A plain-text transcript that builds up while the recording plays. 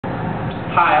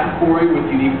Hi, I'm Corey with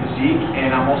Unique Physique,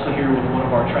 and I'm also here with one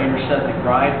of our trainers, Seth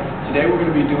McBride. Today we're going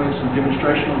to be doing some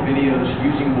demonstrational videos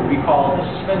using what we call the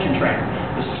suspension trainer.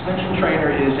 The suspension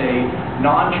trainer is a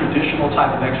non-traditional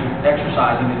type of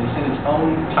exercise, and it is in its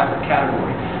own type of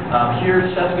category. Here,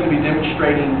 Seth's going to be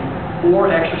demonstrating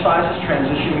 4 exercises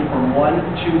transitioning from one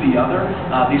to the other.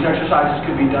 These exercises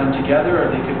could be done together or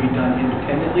they could be done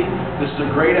independently. This is a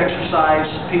great exercise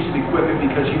piece of equipment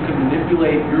because you can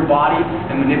manipulate your body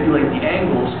and manipulate the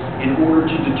angles in order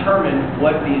to determine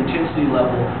what the intensity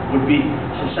level would be.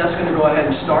 So Seth's going to go ahead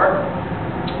and start.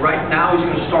 Right now he's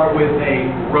going to start with a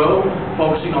row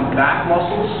focusing on the back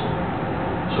muscles.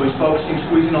 So he's focusing,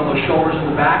 squeezing on those shoulders in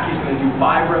the back. He's going to do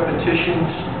 5 repetitions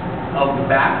of the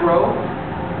back row.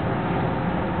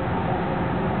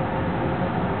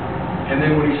 And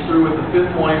then when he's through with the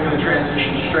 5th one, he's going to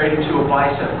transition straight into a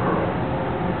bicep curl.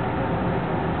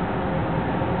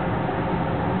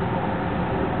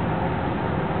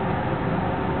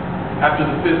 After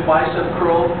the 5th bicep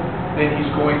curl, then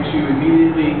he's going to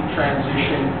immediately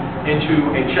transition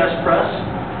into a chest press.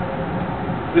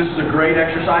 This is a great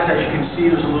exercise. As you can see,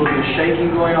 there's a little bit of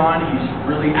shaking going on. He's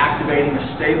really activating the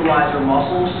stabilizer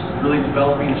muscles, really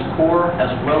developing his core, as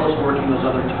well as working those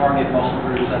other target muscle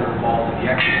groups that are involved in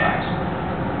the exercise.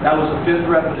 That was the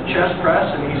 5th rep of the chest press,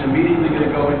 and he's immediately going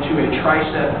to go into a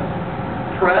tricep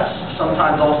press,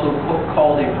 sometimes also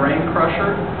called a brain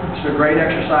crusher. It's a great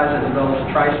exercise that develops the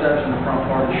triceps and the front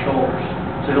part of the shoulders.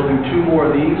 So he'll do 2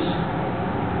 more of these.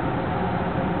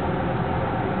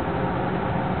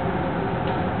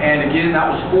 And again, that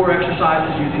was 4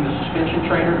 exercises using the suspension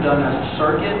trainer done as a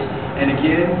circuit. And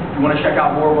again, if you want to check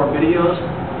out more of our videos,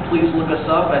 please look us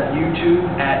up at YouTube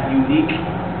at Unique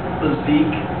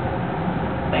Physique.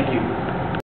 Thank you.